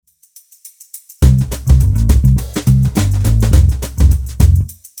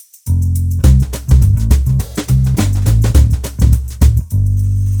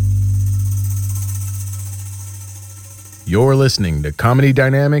You're listening to Comedy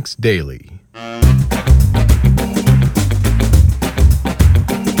Dynamics Daily.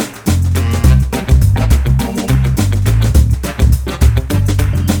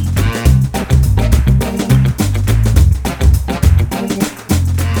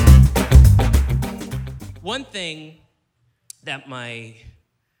 One thing that my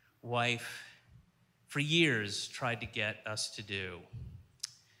wife for years tried to get us to do,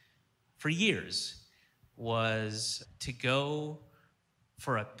 for years, was to go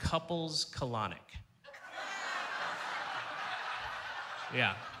for a couples colonic.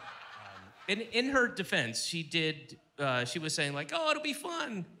 Yeah. In her defense, she was saying like, oh, it'll be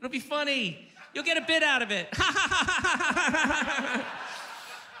fun, it'll be funny, you'll get a bit out of it.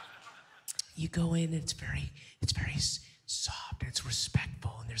 You go in, and it's very soft, and it's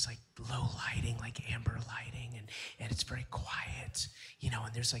respectful, and there's like low lighting, like amber lighting, and it's very quiet,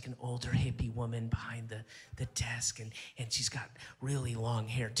 and there's like an older hippie woman behind the desk, and she's got really long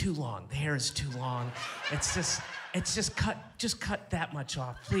hair, too long. The hair is too long. It's just cut that much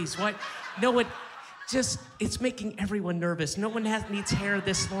off, please. What? No, it's making everyone nervous. No one needs hair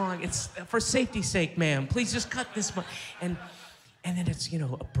this long. It's for safety's sake, ma'am. Please just cut this much. And then it's, a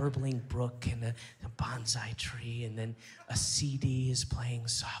burbling brook and a bonsai tree, and then a CD is playing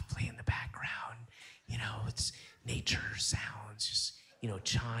softly in the background. It's nature sounds, just,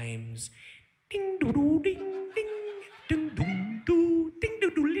 chimes. Ding doo doo ding ding ding doo doo ding doo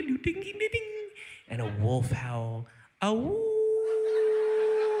doo ding ding ding ding, and a wolf howl.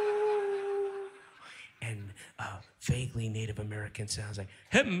 And vaguely Native American sounds like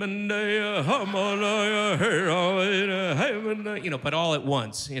but all at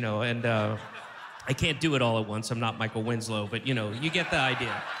once, and I can't do it all at once. I'm not Michael Winslow, but you get the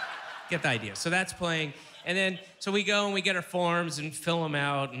idea. So that's playing, and then so we go and we get our forms and fill them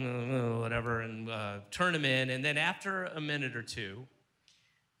out and whatever, and turn them in, and then after a minute or two,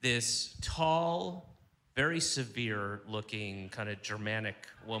 this tall, very severe-looking kind of Germanic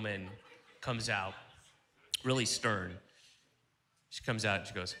woman comes out. Really stern. She comes out and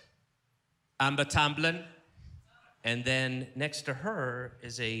she goes, Amba Tamblin. And then next to her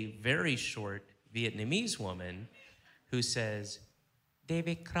is a very short Vietnamese woman who says,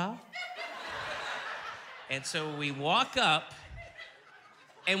 David Croft. And so we walk up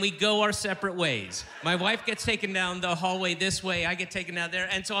and we go our separate ways. My wife gets taken down the hallway this way, I get taken down there,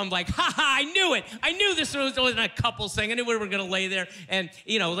 and so I'm like, I knew it! I knew this wasn't a couples thing. I knew we were gonna lay there, and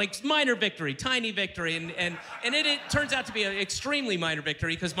like minor victory, tiny victory, and it turns out to be an extremely minor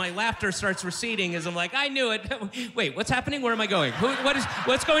victory because my laughter starts receding as I'm like, I knew it. Wait, what's happening? Where am I going?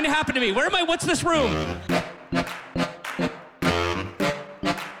 What's going to happen to me? Where am I? What's this room?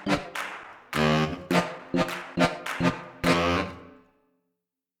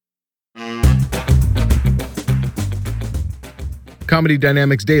 Comedy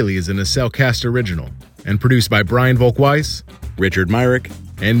Dynamics Daily is an Acelcast original and produced by Brian Volk-Weiss, Richard Myrick,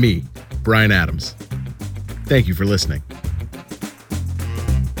 and me, Brian Adams. Thank you for listening.